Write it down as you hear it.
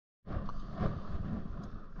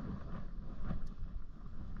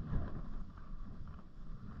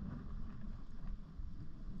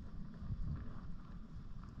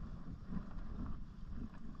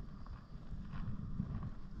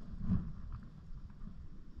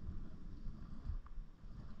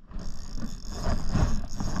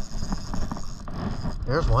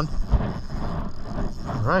There's one.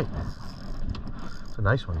 All right. It's a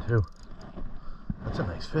nice one too. That's a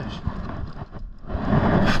nice fish.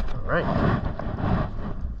 All right.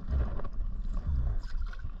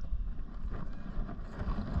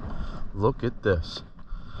 Look at this.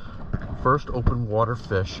 First open water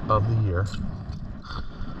fish of the year.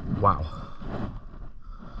 Wow.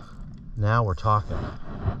 Now we're talking.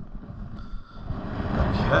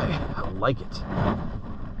 Okay, I like it.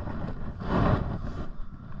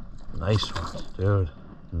 Nice one, dude.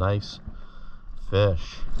 Nice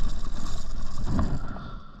fish.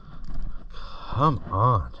 Come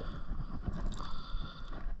on.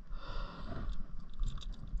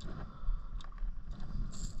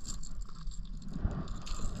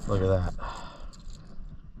 Look at that.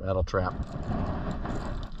 RAT-L-TRAP.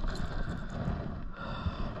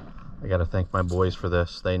 I gotta thank my boys for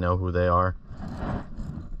this. They know who they are.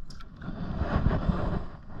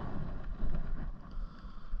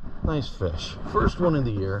 Nice fish. First one of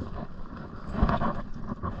the year.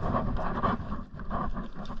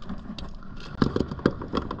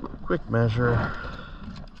 Quick measure.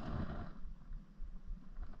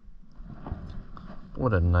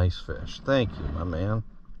 What a nice fish. Thank you, my man.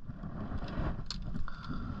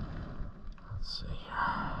 Let's see.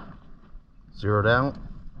 Zeroed out.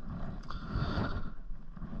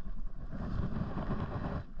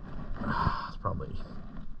 It's probably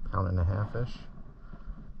a pound and a half-ish.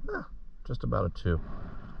 Just about a 2.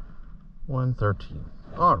 113.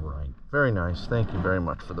 All right. Very nice. Thank you very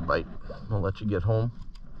much for the bite. I'll let you get home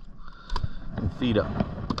and feed up.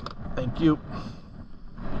 Thank you.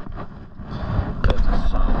 That's a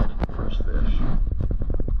solid first fish.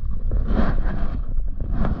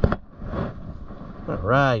 All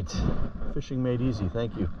right. Fishing made easy.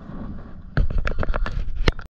 Thank you.